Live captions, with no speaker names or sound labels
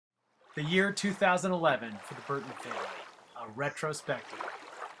The year 2011 for the Burton family, a retrospective.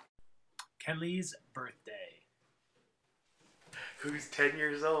 Kenley's birthday. Who's 10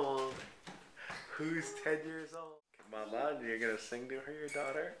 years old? Who's 10 years old? Come on, you're gonna sing to her, your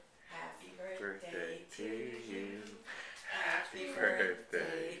daughter? Happy birthday to you. Happy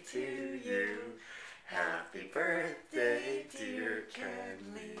birthday to you. Happy birthday, dear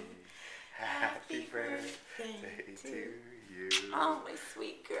Kenley. Happy birthday to you. Oh, my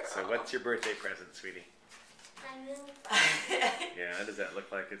sweet girl. So what's your birthday present, sweetie? My new bike. Yeah, does that look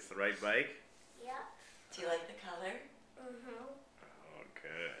like it's the right bike? Yeah. Do you like the color? Mm-hmm. Oh,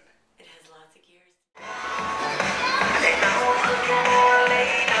 good. It has lots of gears.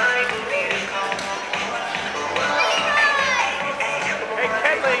 Hey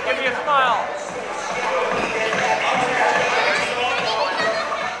Kenley, give me a smile.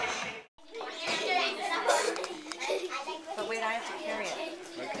 But wait, I have to carry it.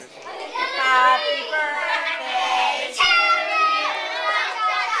 Happy birthday to you.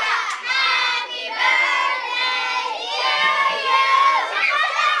 Happy birthday to you.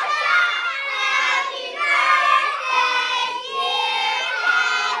 Happy birthday, dear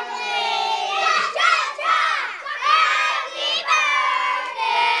Kenley. Happy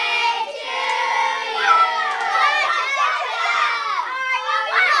birthday to you. Are you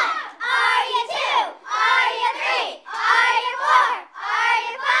 1? Are you 2? Are you 3? Are you 4? Are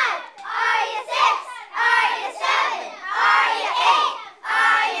you 5? Are you 6? Are you 7? Are you 8?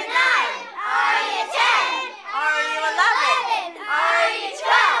 Are you 9? Are you 10? Are you 11? Are you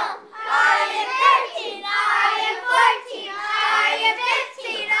 12? Are you 13? Are you 14? Are you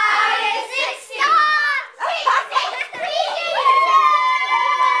 15? Are you 16?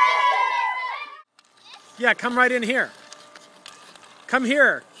 Yeah, come right in here. Come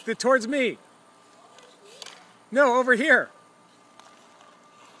here, towards me. No, over here.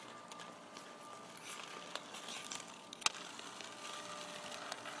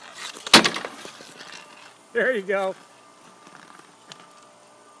 There you go.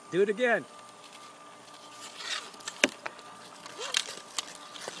 Do it again.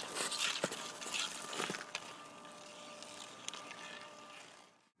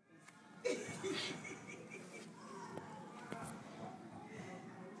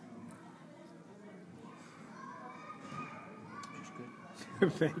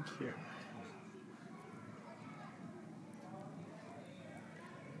 Thank you.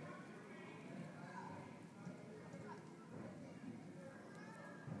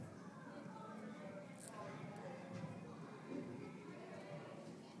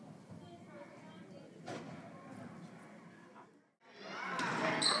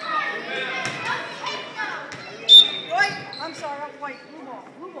 I'm sorry, I'm white. Move on,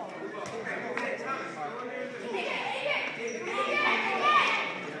 move on.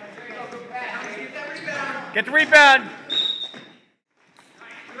 Get the rebound.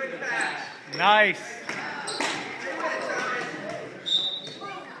 Nice.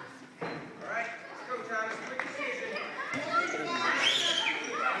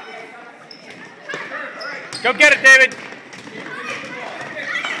 Go get it, David.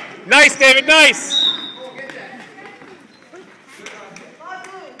 Nice, David, nice.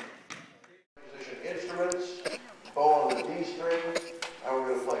 Instruments, bow on the D string, and we're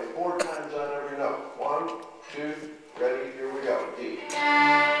going to play 4 times on every note. 1, 2, ready, here we go. D. E.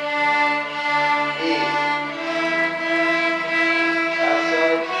 F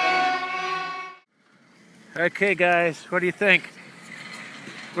sharp. Okay, guys, what do you think?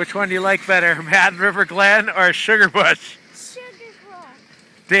 Which one do you like better, Mad River Glen or Sugar Bush? Sugar Bush.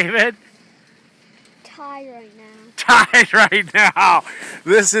 David? Tied right now. Tied right now.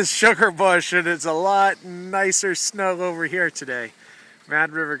 This is Sugar Bush, and it's a lot nicer snow over here today.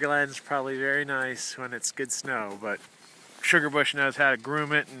 Mad River Glen's probably very nice when it's good snow, but Sugar Bush knows how to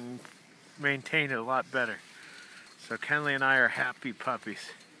groom it and maintain it a lot better. So Kenley and I are happy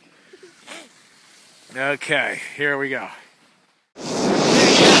puppies. Okay, here we go.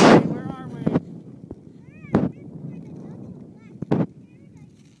 Where are we?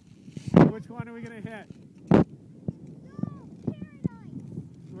 Which one are we going to hit?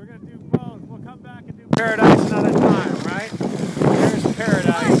 We're going to do both. We'll come back and do Paradise another time, right? Here's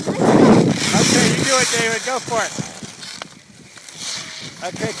Paradise. Okay, you do it, David. Go for it.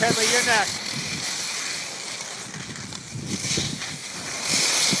 Okay, Kenley, you're next.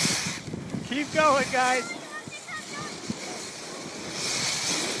 Keep going, guys.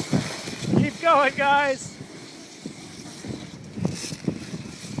 Keep going, guys.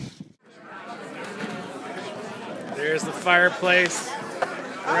 There's the fireplace.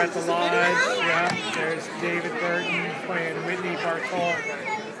 We're at the lodge. Yeah, there's David Burton playing Whitney Bartol.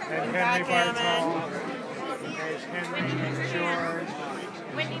 And Henry Bartol. There's Henry, George.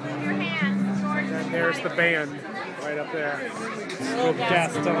 Whitney, move your hands. George, And there's the band right up there. With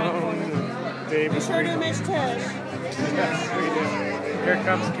Gaston, David. Sure do miss Tish. Yes, we do. Here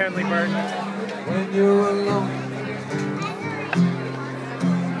comes Kenley Burton. When you're alone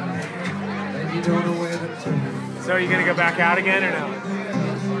and you don't know where to turn. So are you going to go back out again or no?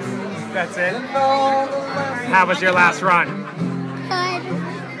 That's it? How was your last run? Good.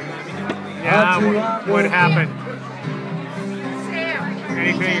 Yeah, what happened?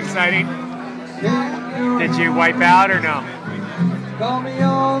 Anything exciting? Did you wipe out or no? Call me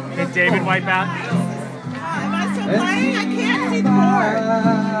on the Did David phone. wipe out? Am I still playing? I can't see the board.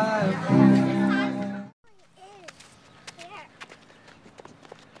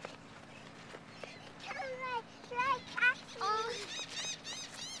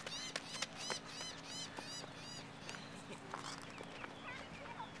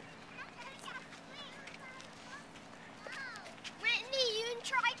 Brittany, you can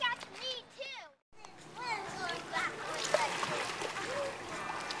try catch me too.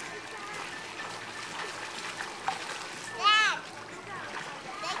 Dad,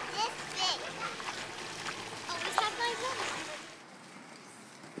 like this big. Always have my one.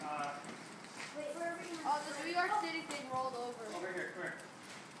 Wait, where are we? Oh, the New York City thing rolled over. Over here, come here.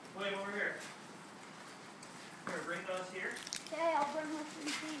 William, over here. Here, bring those here. Okay, I'll bring her some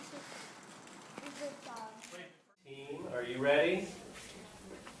pieces. Team, are you ready?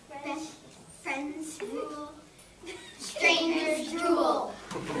 Best friends rule. Strangers drool. All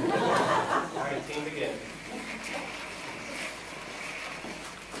right, team, begin.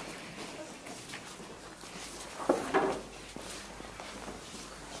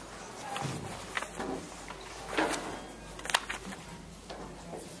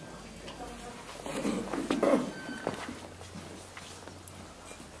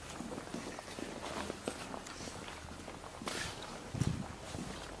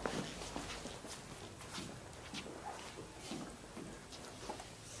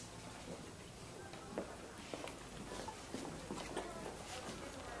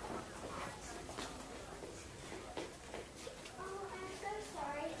 Oh, I'm so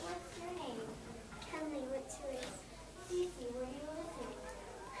sorry. What's your name? Henley, what's yours? Cece, were you listening?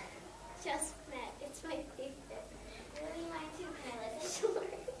 Just met. It's my favorite. Really, mine too. Can I listen to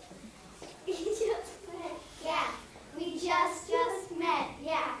it? We just met. Yeah. We just met.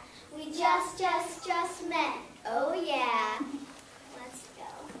 Yeah. We just met. Oh, yeah. Let's go.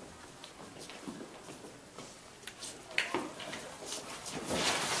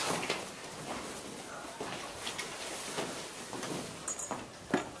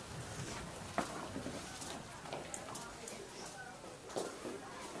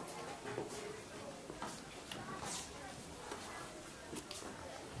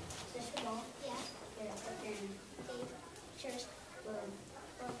 This the ball? Yeah. Here, put your name. Dave. Cheers. Will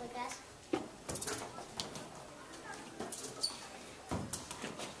the best.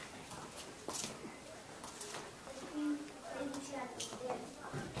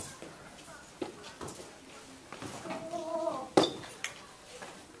 Oh.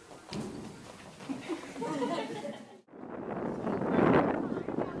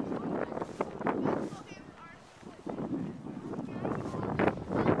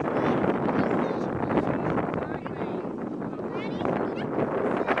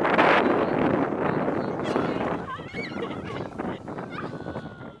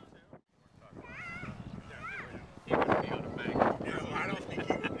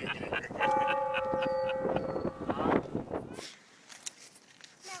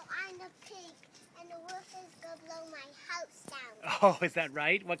 Oh, is that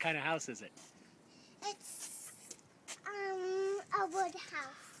right? What kind of house is it? It's a wood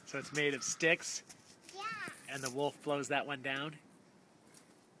house. So it's made of sticks, Yeah. and the wolf blows that one down?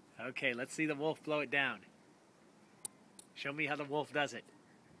 Okay, let's see the wolf blow it down. Show me how the wolf does it.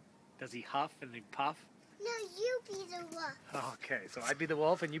 Does he huff and he puff? No, you be the wolf. Okay, so I'd be the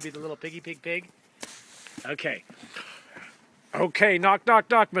wolf and you be the little piggy pig? Okay. Okay, knock, knock,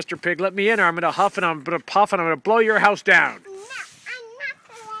 knock, Mr. Pig. Let me in or I'm going to huff and I'm going to puff and I'm going to blow your house down. No, I'm not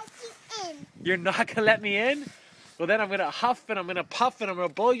gonna let you in. You're not going to let me in? Well, then I'm going to huff and I'm going to puff and I'm going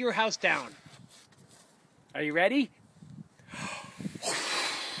to blow your house down. Are you ready? Then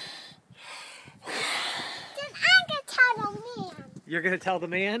I'm gonna tell the man. You're going to tell the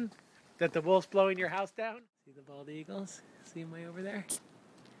man that the wolf's blowing your house down? See the bald eagles? See them way over there?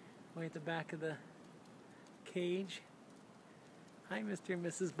 Way at the back of the cage. Hi, Mr. and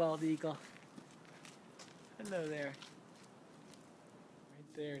Mrs. Bald Eagle. Hello there. Right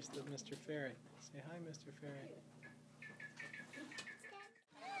there's the Mr. Ferret. Say hi, Mr. Ferret.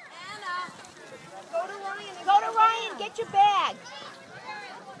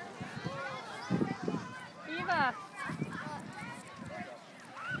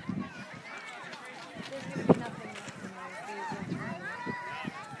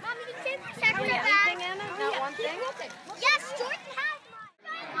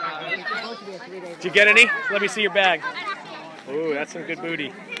 Did you get any? Let me see your bag. Ooh, that's some good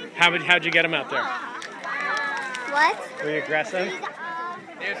booty. How'd you get them out there? What? Were you aggressive?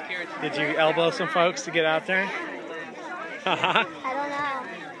 Did you elbow some folks to get out there? I don't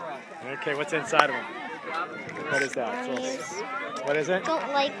know. Okay, what's inside of them? What is that? What is it? Don't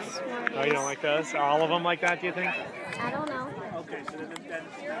like Smarties. Oh, you don't like those? Are all of them like that, do you think? I don't know.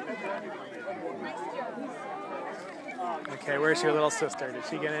 Okay, where's your little sister? Did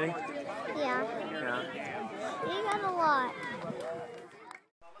she get any? Yeah. Yeah. You got a lot.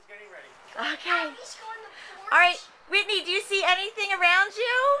 Okay. All right, Whitney, do you see anything around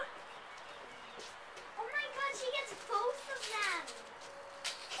you? Oh my God, she gets both of them.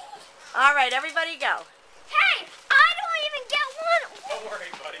 All right, everybody go. Hey, I don't even get one. Don't worry,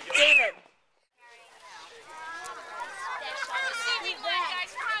 buddy. David.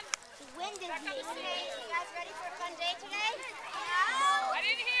 Wind is amazing. You guys ready for a fun day today? I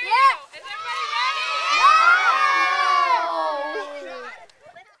didn't hear Yeah. you. Is everybody ready?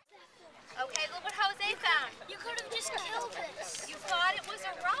 Okay, look what Jose found. You could have just killed this. You thought it was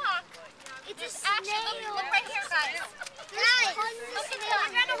a rock. It's a Actually, snail. look right here, guys. Guys, Look at I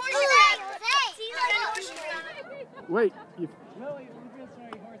that. found a horseshoe. See, I found a horseshoe. Wait.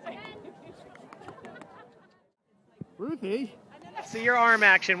 Ruthie? See your arm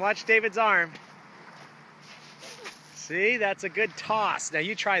action. Watch David's arm. See, that's a good toss. Now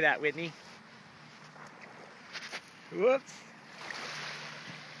you try that, Whitney. Whoops.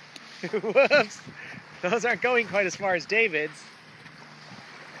 Whoops. Those aren't going quite as far as David's.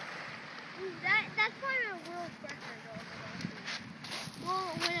 That's probably a world record over there. Well,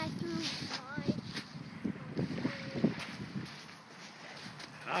 when I threw mine.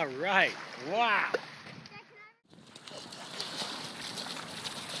 All right. Wow.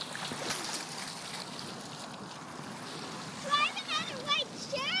 Do I have another white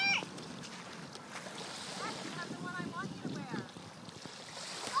shirt? That's the one I want you to wear.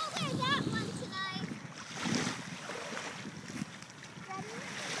 I'll wear that one tonight. Ready?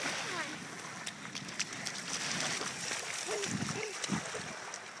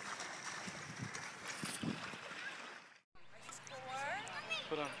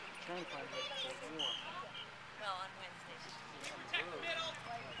 Put on. Try and find it. Well, on Wednesday. Protect the middle.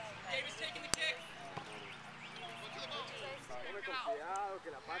 David's taking the kick.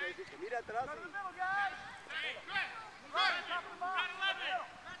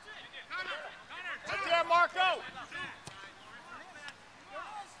 That's it, Marco.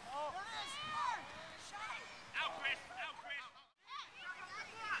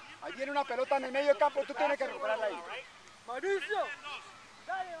 Ahí viene una pelota en el medio del campo, tú tienes que recuperarla ahí. Mauricio.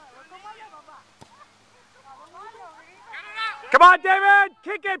 Come on, David.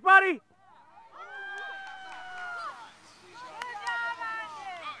 Kick it, buddy.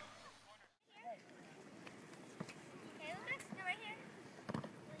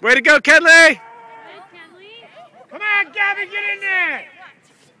 Way to go, Kenley. Come on, Gabby, get in there.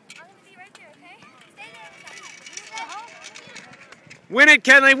 Win it,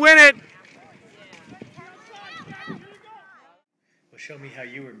 Kenley, win it. Well, show me how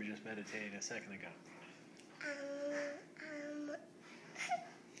you were just meditating a second ago.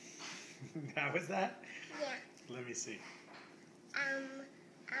 How was that? Yeah. Let me see.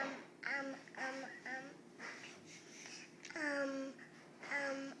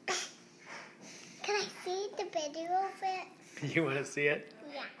 Can I see the video of it? You want to see it?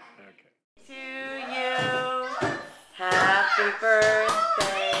 Yeah. Okay. To you. Happy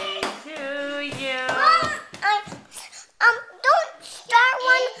birthday to you. Don't start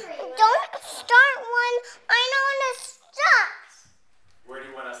one. Don't start one. I know when to stop. Where do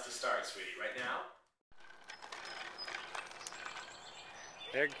you want us to start, sweetie? Right now?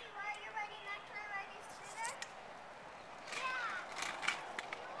 There.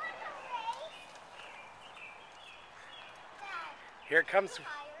 Here comes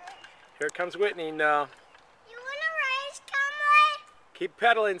Whitney. No. You want to race, Conway? Keep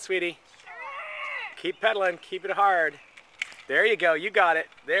pedaling, sweetie. Keep pedaling. Keep it hard. There you go. You got it.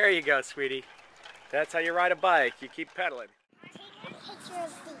 There you go, sweetie. That's how you ride a bike. You keep pedaling. Take a picture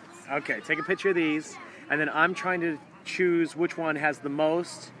of these. Okay, take a picture of these, and then I'm trying to choose which one has the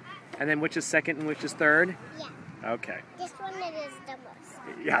most, and then which is second and which is third. Yeah. Okay. This one it is the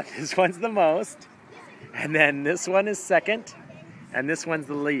most. Yeah, this one's the most, and then this one is second, and this one's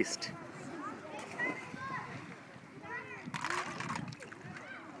the least.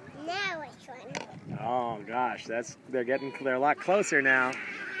 Now which one? Oh gosh, they're a lot closer now,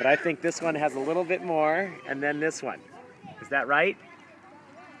 but I think this one has a little bit more, and then this one. Is that right?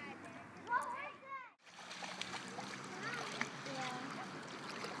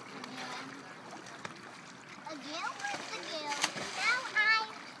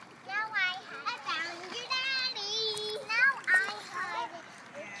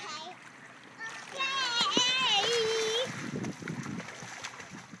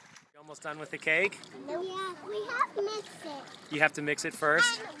 almost done with the cake? Yeah, we have to mix it. You have to mix it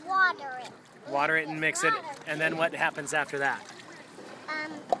first? And water it. Water it and mix it, and then what happens after that?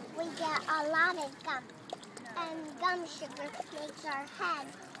 We get a lot of gum. And gum sugar makes our head,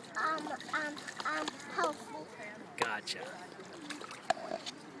 healthy. Gotcha.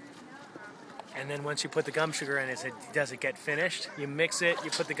 And then once you put the gum sugar in, does it get finished? You mix it,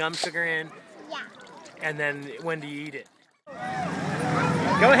 you put the gum sugar in, Yeah. and then when do you eat it?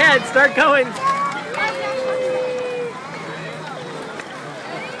 Go ahead, start going.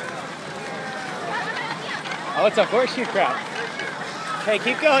 Oh, it's a horseshoe crab. Okay,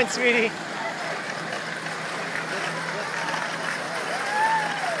 keep going, sweetie.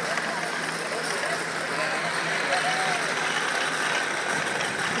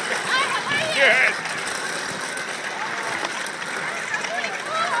 Good.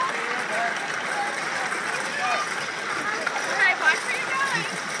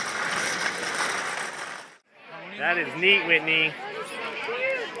 That is neat, Whitney.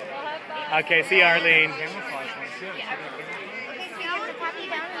 Okay, see you, Arlene.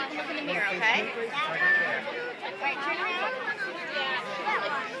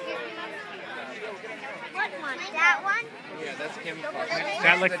 That one? Yeah, that's camouflage. Does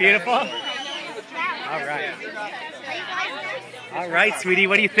that look beautiful? All right. All right, sweetie,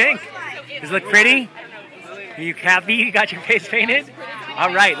 what do you think? Does it look pretty? Are you happy you got your face painted?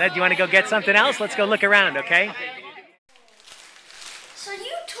 All right, do you want to go get something else? Let's go look around, okay? So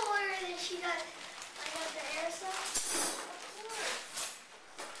you told her that she got the aerosol?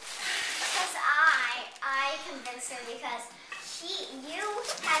 Because I convinced her because you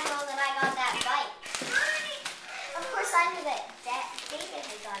had known that I got that bike. Of course I knew that David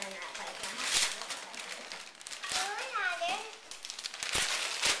had gotten that bike. Oh, I had it.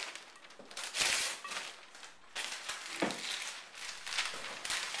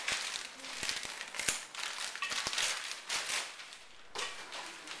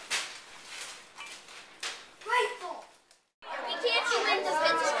 Rifle. We can't see when the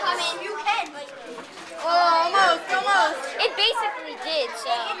fence is coming. You can. Oh, almost. It basically did, so.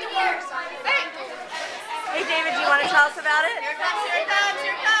 Hey, David, do you want to tell us about it? Here it comes, here it comes,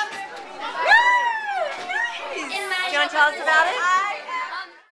 here it comes. Woo! Nice. Do you want to tell us about it?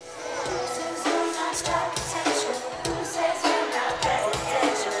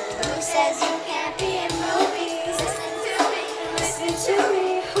 Who says you can't be in movies? Listen to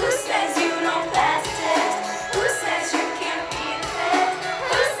me. Who says you don't pass tests? Who says you can't be in bed?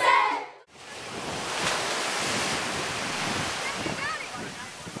 Who says?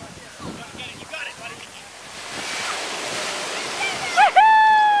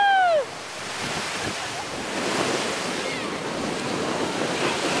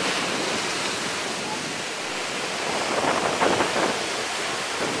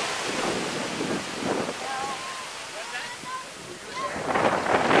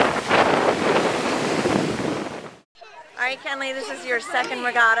 All right, Kenley, this is your second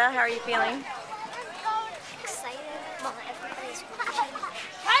regatta. How are you feeling? Excited. Well, everybody's watching.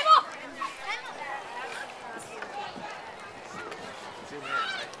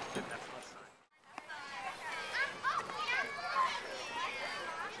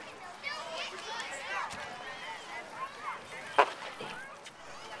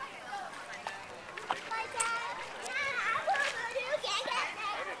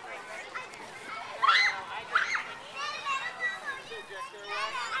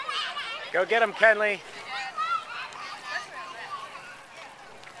 Go get him, Kenley.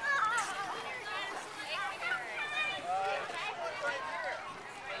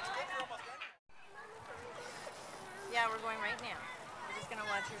 Yeah, we're going right now. We're just going to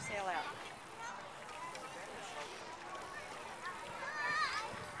watch her sail out.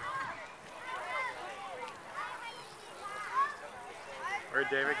 Where'd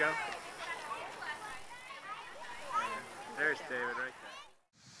David go? There's David right there.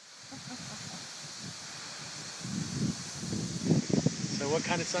 So what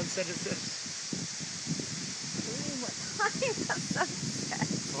kind of sunset is this? What kind of sunset?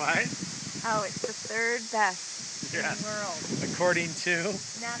 What? Oh, it's the third best in the world. According to?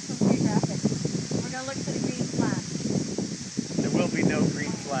 National Geographic. We're going to look for the green flash. There will be no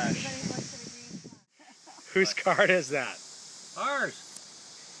green flash. Everybody look for the green flash. Whose cart is that? Ours.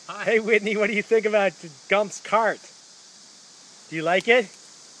 Hey Whitney, what do you think about Gump's cart? Do you like it?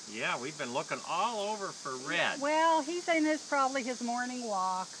 Yeah, we've been looking all over for Red. Well, he's in probably his morning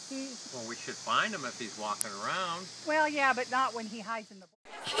walk. Well, we should find him if he's walking around. Well, yeah, but not when he hides in the...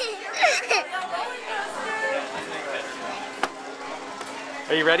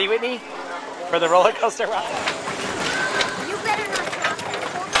 Are you ready, Whitney? For the roller coaster ride? You better not drop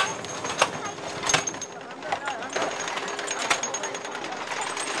that.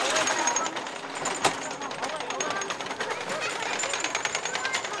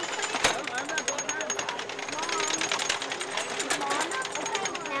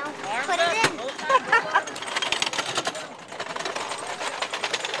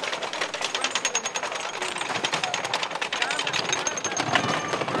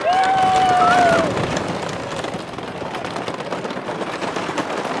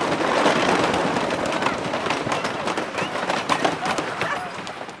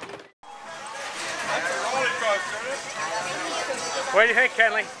 What do you think,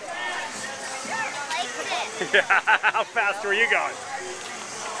 Kenley? Liked it. Yeah, how fast were you going?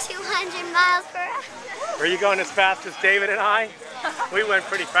 200 miles per hour. Were you going as fast as David and I? We went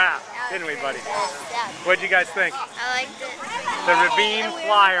pretty fast, didn't we, buddy? Yeah. What'd you guys think? I liked it. The Ravine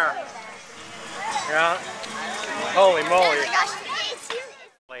Flyer. Yeah? Holy moly. Oh my gosh, it's you.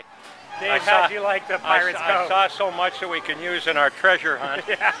 Dave, how'd you like the Pirates Cove? I saw so much that we can use in our treasure hunt.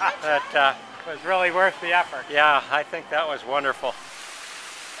 Yeah. That it was really worth the effort. yeah, I think that was wonderful.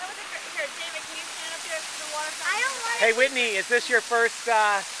 Here, David, can you stand up here for the water fountain? I don't want Hey, Whitney, is this your first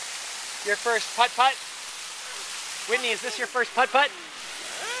putt-putt? Whitney, is this your first putt-putt?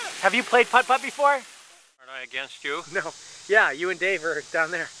 Have you played putt-putt before? Aren't I against you? No. Yeah, you and Dave are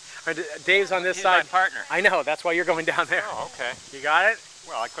down there. Dave's on this He's side. my partner. I know, that's why you're going down there. Oh, okay. You got it?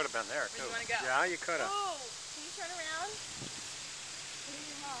 Well, I could have been there too. Where do you want to go? Yeah, you could have. Oh, can you turn around? What is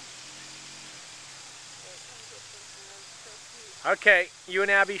your mom? Okay, you and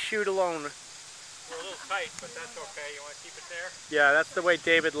Abby shoot alone. It's a little tight, but that's okay. You want to keep it there? Yeah, that's the way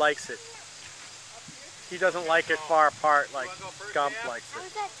David likes it. He doesn't like it far apart like Gump likes How it.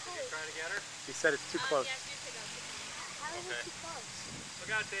 is that tight? Trying to get her? He said it's too close. How is it too close?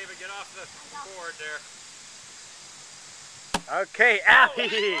 Look out, David. Get off the board there. Okay,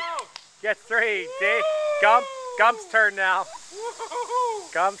 Abby gets 3. Dave, Gump's turn now.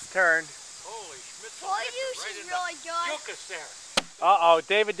 Gump's turn. Holy Schmitz. Boy, you should really good. Mucus there. Uh-oh,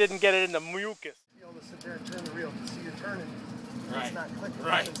 David didn't get it in the mucus. Be able to sit there and turn the reel to see you're turning. Right. It's not clicking.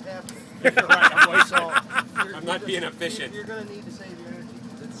 Right. Nothing's happening. You're right. So I'm not being efficient. You're going to need to save your energy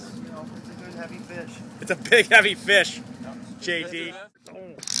because it's, you know, it's a good heavy fish. It's a big, heavy fish, JD.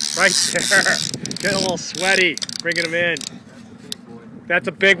 Right there. Getting a little sweaty, bringing him in. That's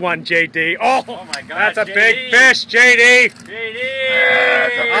a big one, JD. Oh, my God, that's a JD. big fish, JD. JD!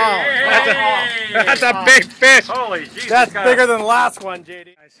 That's a big fish. Holy Jesus. That's bigger than the last one,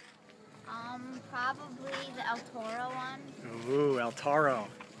 JD. Probably the El Toro one. Ooh, El Toro.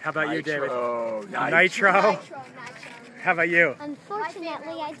 How about you, David? Oh, Nitro. How about you?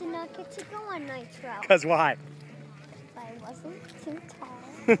 Unfortunately, I did not get to go on Nitro. Because why? I wasn't too tall.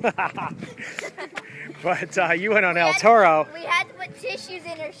 But you went on El Toro. We had to put tissues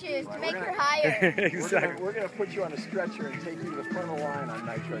in her shoes to make her higher. Exactly. We're going to put you on a stretcher and take you to the front of the line on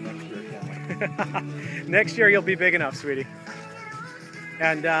Nitro next year, Kenley. Next year you'll be big enough, sweetie.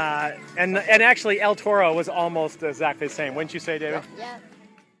 And actually El Toro was almost exactly the same, wouldn't you say, David? Yeah.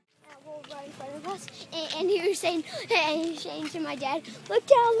 Right in front of us, and he was saying to my dad, "Look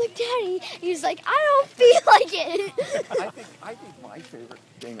down, look down." He was like, "I don't feel like it." I think my favorite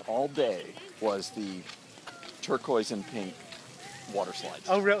thing all day was the turquoise and pink water slides.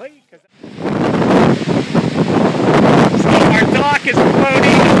 Oh, really? So our dock is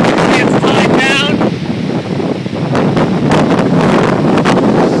floating. It's tied down.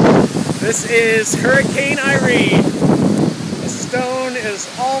 This is Hurricane Irene. The stone is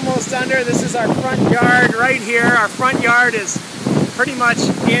almost under. This is our front yard right here. Our front yard is pretty much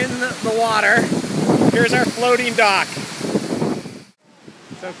in the water. Here's our floating dock.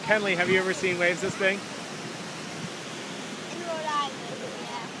 So Kenley, have you ever seen waves this big? In Rhode Island,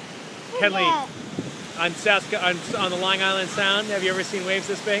 yeah. Kenley, on the Long Island Sound, have you ever seen waves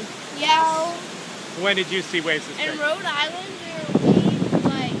this big? Yes. When did you see waves this big? In Rhode Island, there were waves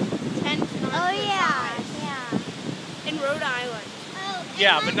like 10 to 9 Oh yeah, yeah. in Rhode Island. Oh,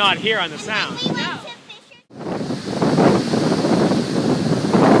 Yeah, but not here on the Sound. We went No. to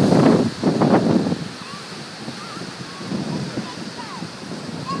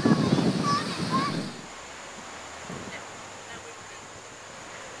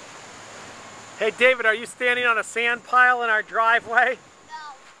Hey David, are you standing on a sand pile in our driveway?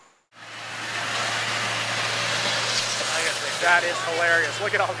 That is hilarious.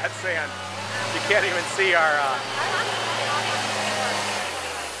 Look at all that sand. You can't even see our...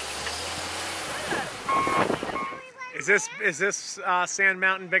 Is this sand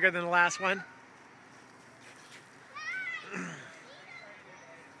mountain bigger than the last one?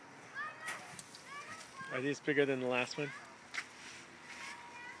 Are these bigger than the last one?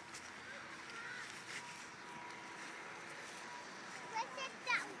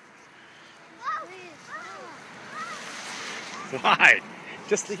 Why?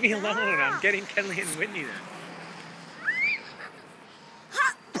 Just leave me alone. I'm getting Kenley and Whitney then.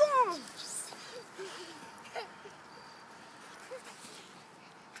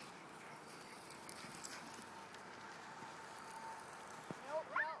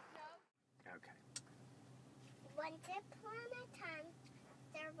 Okay. Once upon a time,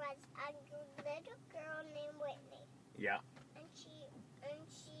 there was a little girl named Whitney. Yeah. And she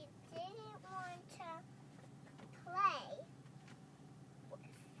didn't want to play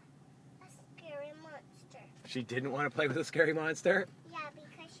She didn't want to play with a scary monster? Yeah,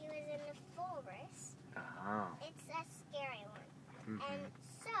 because she was in the forest. Oh. It's a scary one. Mm-hmm. And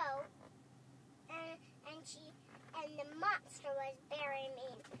so, and the monster was very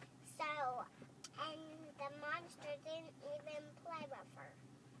mean. So, and the monster didn't even play with her.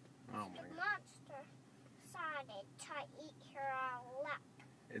 Oh The my. monster started to eat her all up.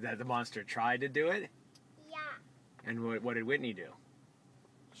 That the monster tried to do it? Yeah, And what did Whitney do?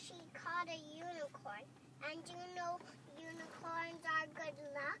 she caught a unicorn. And you know unicorns are good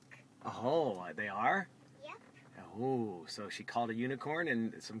luck? Oh, they are? Yep. Oh, so she called a unicorn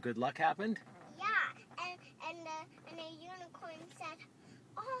and some good luck happened? Yeah, and the unicorn said,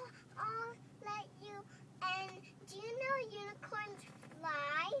 "Oh, I'll let you." And do you know unicorns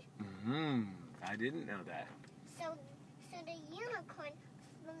fly? Mm-hmm. I didn't know that. So the unicorn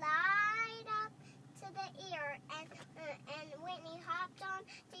flied up to the ear, and Whitney hopped on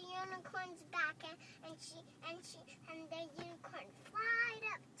the unicorn's back, and the unicorn flied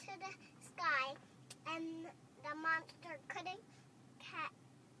up to the sky, and the monster couldn't catch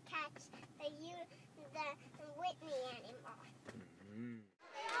the Whitney anymore.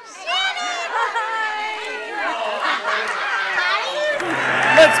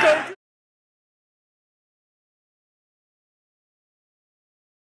 Let's go!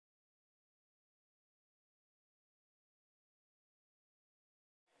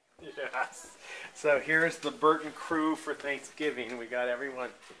 Yes. So here's the Burton crew for Thanksgiving. We got everyone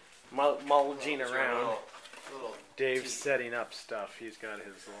mulging around. Dave's setting up stuff. He's got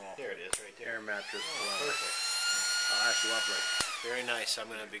his little There it is, right there. air mattress. Perfect. Oh, that's lovely. Very nice. I'm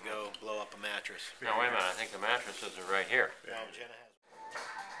going to go blow up a mattress. No, wait a minute. I think the mattresses are right here. Well, Jenna has.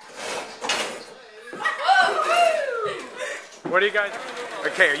 What are you guys?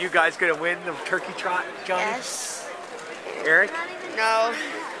 Okay, are you guys gonna win the turkey trot, Johnny? Yes. Eric? No.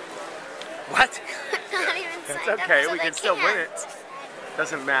 What? Not even That's signed up, okay. so We they can still win can't. it.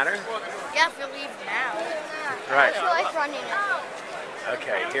 Doesn't matter. You have to leave now. Right. I feel like running it.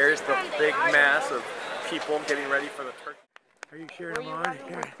 Okay. Here's the big mass of people getting ready for the turkey. Are you cheering Were you them on? running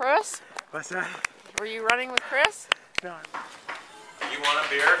Here. with Chris? What's that? Were you running with Chris? No. You want a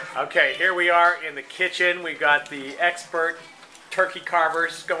beer? Okay, here we are in the kitchen. We got the expert turkey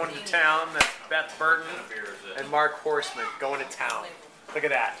carvers going to town. That's Beth Burton and Mark Horseman going to town. Look at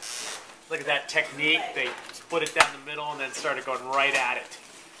that. Look at that technique. They split it down the middle and then started going right at it.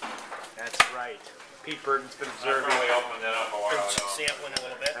 That's right. Pete Burton's been observing. I probably opened that up a while ago. See it win a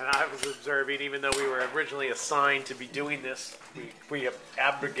little bit. And I was observing, even though we were originally assigned to be doing this, we have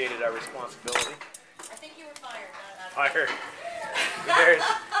abrogated our responsibility. I think you were fired. Fired. There's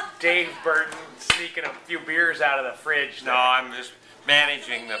Dave Burton sneaking a few beers out of the fridge. No, I'm just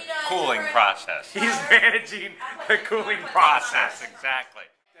managing the cooling process. He's managing the cooling process. Exactly.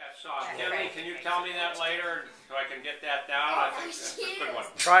 That song, Kenley, can you tell me that later so I can get that down? I think that's a good one.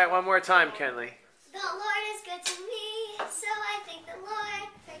 Try it one more time, Kenley. The Lord is good to me, so I thank the Lord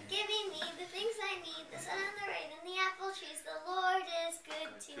for giving me the things I need, the sun and the rain and the apple trees. The Lord is good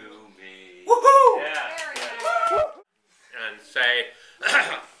to me. Woohoo! Yeah. And say,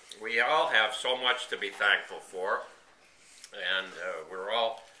 we all have so much to be thankful for, and we're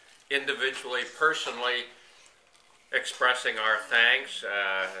all individually, personally expressing our thanks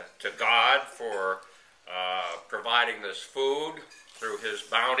to God for providing this food through His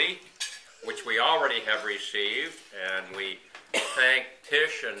bounty, which we already have received, and we thank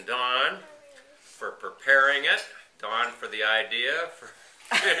Tish and Don for preparing it, Don for the idea,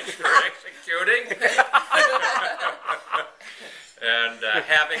 Tish for executing, and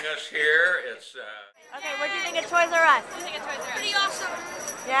having us here. It's Okay, what do you think of Toys R Us? What do you think of Toys R Us? Pretty awesome.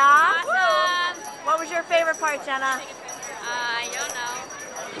 Yeah? Awesome. What was your favorite part, Jenna? I don't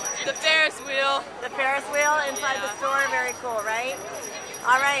know. The Ferris wheel. The Ferris wheel inside the store, very cool, right?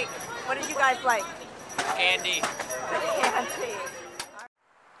 All right, what did you guys like? candy. The candy.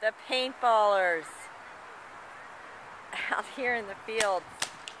 The paintballers out here in the fields,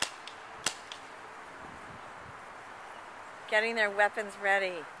 getting their weapons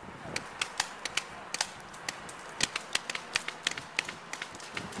ready.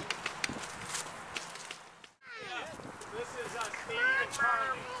 This is Steve and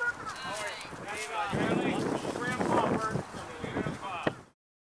Charlie. Charlie, Grandpa Burton.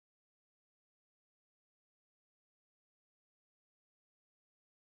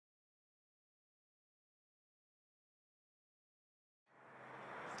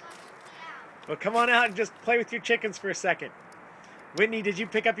 Well, come on out and just play with your chickens for a second. Whitney, did you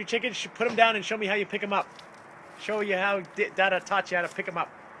pick up your chickens? Put them down and show me how you pick them up. Show you how Dada taught you how to pick them up.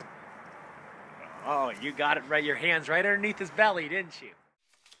 Oh, you got it right. Your hand's right underneath his belly, didn't you?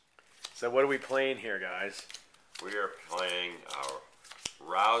 So what are we playing here, guys? We are playing a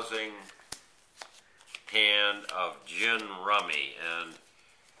rousing hand of gin rummy, and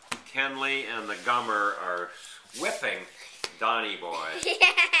Kenley and the Gummer are whipping Donnie Boy.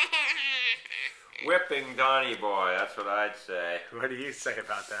 Whipping Donnie Boy, that's what I'd say. What do you say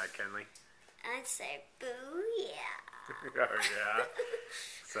about that, Kenley? I'd say booyah. Oh, yeah.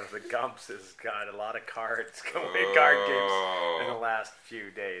 So the Gumps has got a lot of cards going in card games in the last few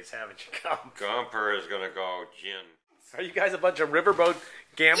days, haven't you, Gump? Gumper is going to go gin. Are you guys a bunch of riverboat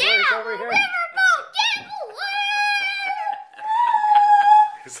gamblers over here? Riverboat gamblers!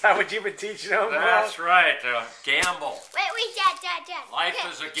 Is that what you've been teaching them? That's right, gamble. Wait, Dad. Life okay,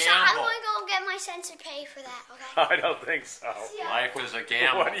 is a so I'm gamble. going to go get my sensei pay for that, okay? I don't think so. Life is a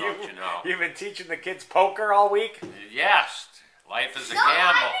gamble, What, don't you know? You've been teaching the kids poker all week? Yes, life is a No, I've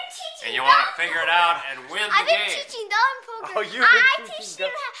gamble. been teaching And you want them to figure it out and win I've the been game. teaching them poker. Oh, you've been I teaching teach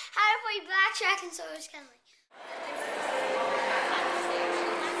them- them how to play blackjack, and so is Kenley.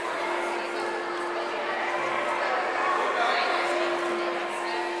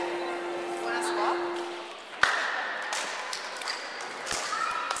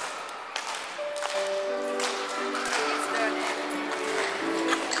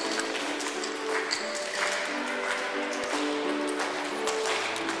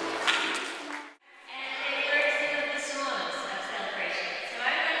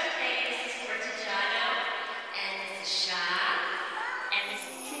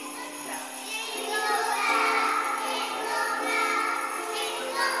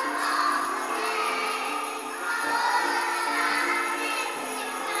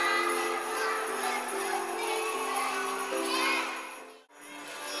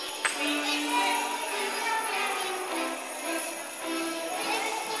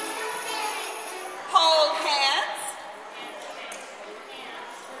 Hold hands.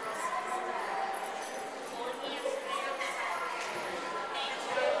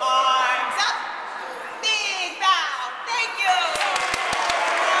 Arms up. Big bow. Thank you.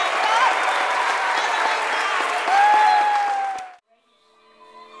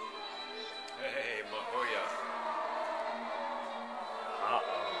 Hey, Mahoya.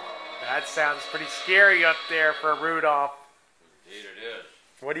 Uh-oh. That sounds pretty scary up there for Rudolph. Indeed it is.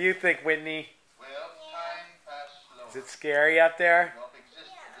 What do you think, Whitney? Well, time passed slowly. Is it scary up there? Rudolph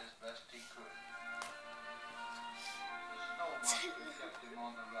existed as best he could. The snow monster kept him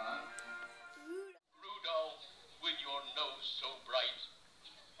on the run. Rudolph, with your nose so bright,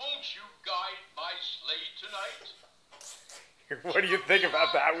 won't you guide my sleigh tonight? What do you think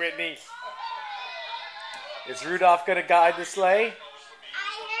about that, Whitney? Is Rudolph going to guide the sleigh?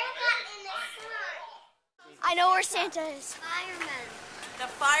 I know where Santa is. Fireman. The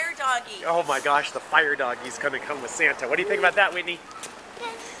fire doggy. Oh my gosh, the fire doggy's going to come with Santa. What do you think about that, Whitney?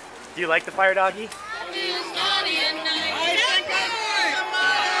 Do you like the fire doggy?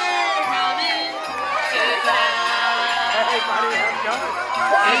 Hey, buddy, how's it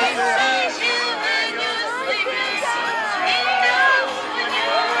going?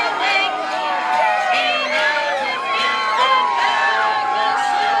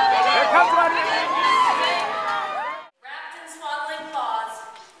 Here comes one. Wrapped in swaddling cloths,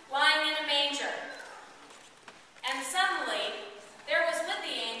 lying in a manger. And suddenly, there was with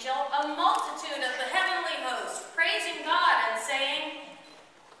the angel a multitude of the heavenly host, praising God and saying,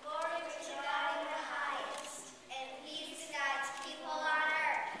 Glory be to God in the highest, and peace to God's people on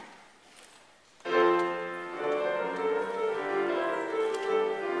earth.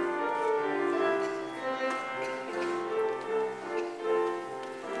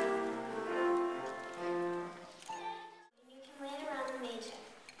 You can lay it around the manger.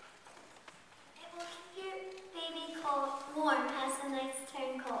 It will keep your baby warm as the nights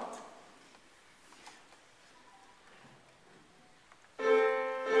turn cold.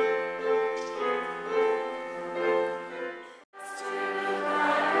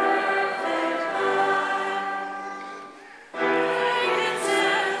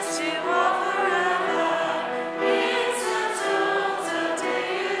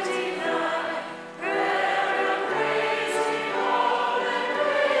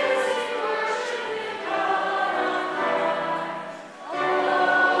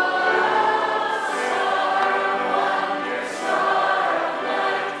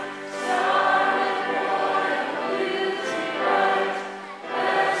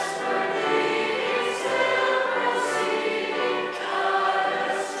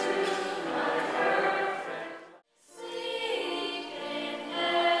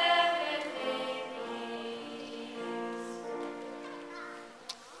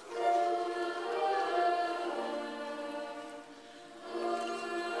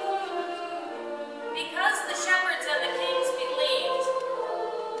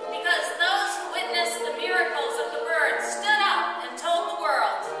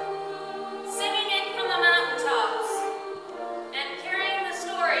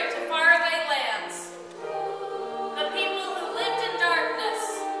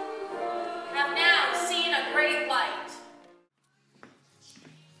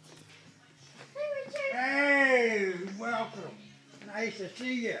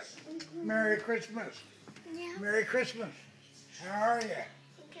 see you. Merry Christmas. Yeah. Merry Christmas. How are you?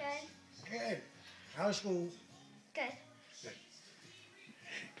 Good. Good. How's school? Good.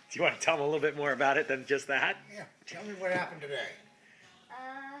 Do you want to tell them a little bit more about it than just that? Yeah. Tell me what happened today.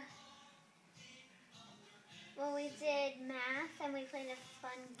 Well, we did math and we played a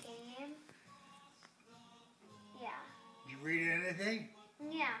fun game. Yeah. Did you read anything?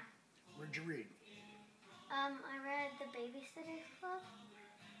 Yeah. What'd you read? I read The Babysitters Club.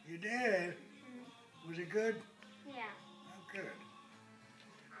 You did? Was it good? Yeah. Oh, good.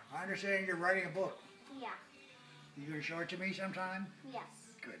 I understand you're writing a book. Yeah. You gonna show it to me sometime? Yes.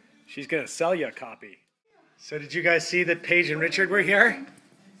 Good. She's going to sell you a copy. So did you guys see that Paige and Richard were here?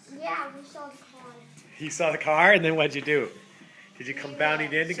 Yeah, we saw the car. You saw the car, and then what'd you do? Did you come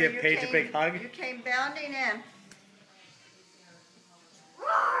bounding in to give Paige a big hug? You came bounding in.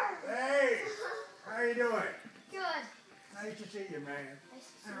 Hey! How you doing? Good. Nice to see you, man. Nice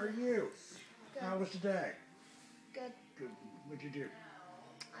to see How are you? Good. How was today? Good. Good. What'd you do?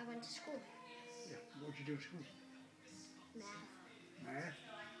 I went to school. Yeah. What'd you do at school? Math. Math?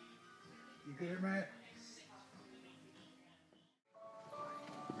 You good at math?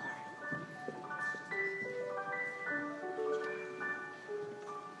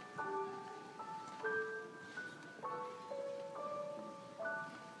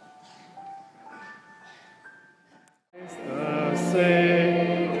 The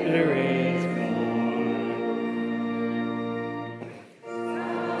Savior is born.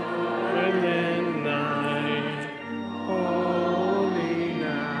 Silent night, holy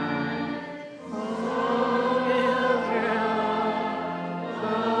night, all Israel. Oh,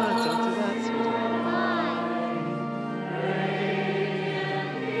 don't do that,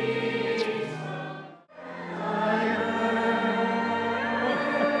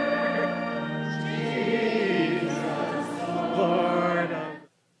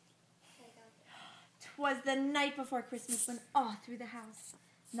 Was the night before Christmas when all through the house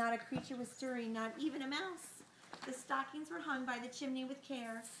not a creature was stirring, not even a mouse. The stockings were hung by the chimney with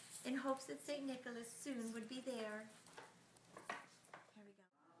care, in hopes that St. Nicholas soon would be there.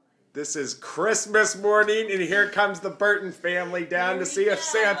 This is Christmas morning, and here comes the Burton family down to see if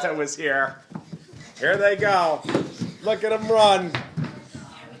Santa was here. Here they go. Look at them run. Here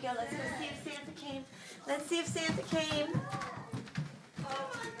we go. Let's go see if Santa came. Let's see if Santa came.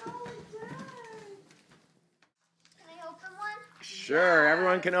 Sure,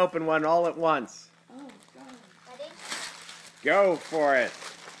 everyone can open one all at once. Oh, God. Ready? Go for it.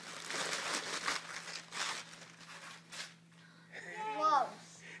 Whoa.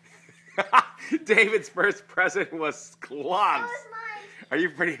 David's first present was gloves. That was mine. Are you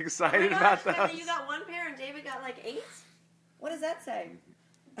pretty excited Oh my about gosh, those? Heather, you got one pair and David got like 8? What does that say?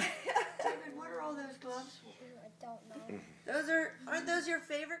 David, what are all those gloves for? I don't know. Aren't those your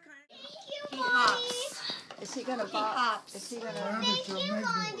favorite kind? Thank you, He Mommy. hops. Is he gonna He box? hops. Is he gonna? Thank you,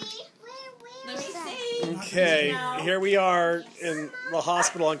 Mommy. Let me see. Okay, here we are in the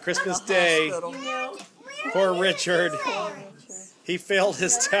hospital on Christmas Day. You know. Poor Richard. He failed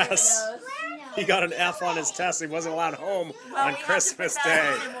his test. He got an F on his test. He wasn't allowed home on Christmas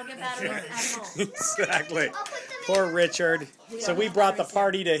Day. We'll get batteries at home. Exactly. Poor Richard. So we brought the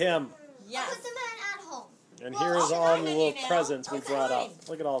party to him. Yes. Put them at home. And here's all the little presents we brought up.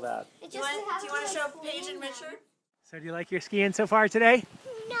 Look at all that. Do you want to show Paige and Richard? So do you like your skiing so far today?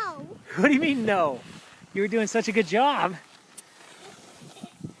 No. What do you mean no? You were doing such a good job.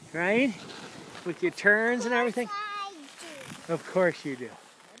 Right? With your turns and everything? Of course you do.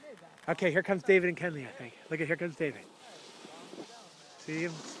 Okay, here comes David and Kenley, I think. Look at, here comes David. See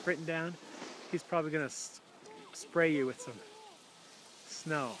him sprinting down? He's probably going to spray you with some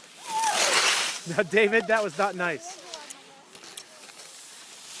snow. Now, David, that was not nice.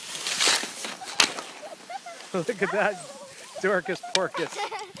 Look at that Dorcas Porcus.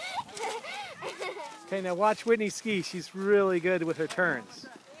 Okay, now watch Whitney ski. She's really good with her turns.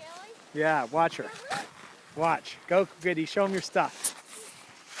 Yeah, watch her. Watch. Go, Goody. Show them your stuff.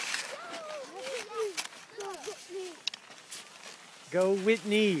 Go,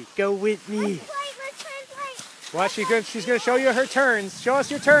 Whitney. Go, Whitney. Watch, she's going to show you her turns. Show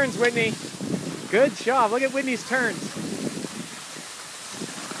us your turns, Whitney. Good job. Look at Whitney's turns.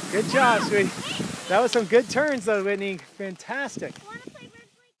 Good job, sweetie. That was some good turns, though, Whitney. Fantastic.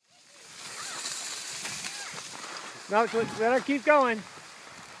 No, let her keep going.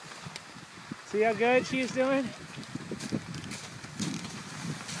 See how good she's doing?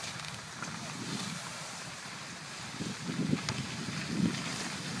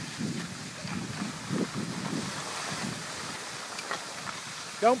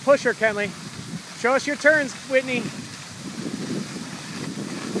 Don't push her, Kenley. Show us your turns, Whitney.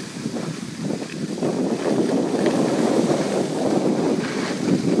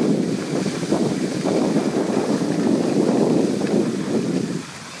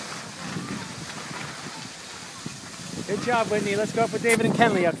 job, Whitney. Let's go up with David and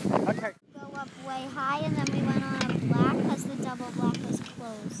Kenley. Okay. Go up way high, and then we went on a black because the double black was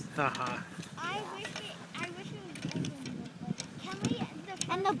closed. I wish it was open.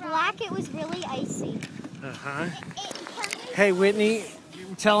 And the black, it was really icy. Hey, Whitney,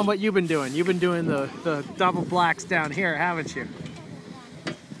 tell them what you've been doing. You've been doing the double blacks down here, haven't you?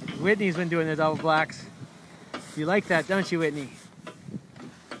 Whitney's been doing the double blacks. You like that, don't you, Whitney?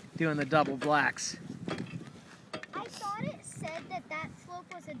 Doing the double blacks. I thought it said that slope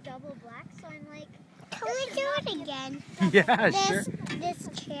was a double black, so I'm like, can we do it again? Yeah, sure. This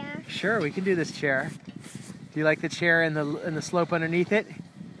chair. Sure, we can do this chair. Do you like the chair and the slope underneath it?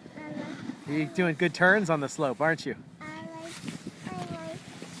 You're doing good turns on the slope, aren't you? I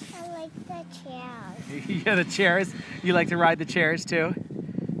like the chairs. Yeah, the chairs. You like to ride the chairs too?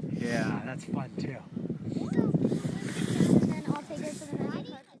 Yeah, that's fun too. And I'll take it to the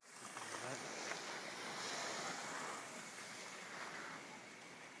next part.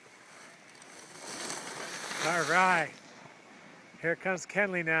 All right. Here comes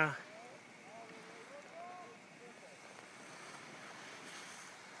Kenley now.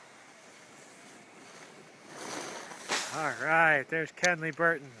 All right, there's Kenley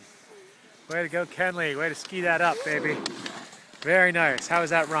Burton. Way to go, Kenley. Way to ski that up, baby. Very nice. How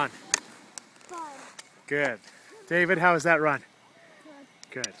was that run? Fun. Good. David, how was that run?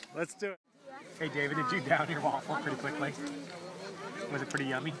 Good. Let's do it. Hey, David, did you down your waffle pretty quickly? Was it pretty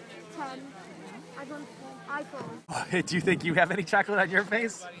yummy? 10. iPhone. Hey, do you think you have any chocolate on your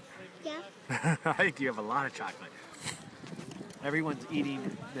face? Yeah. I think you have a lot of chocolate. Everyone's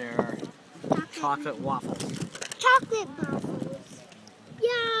eating their chocolate waffles. Chocolate waffles.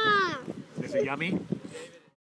 Yeah. Is it yummy?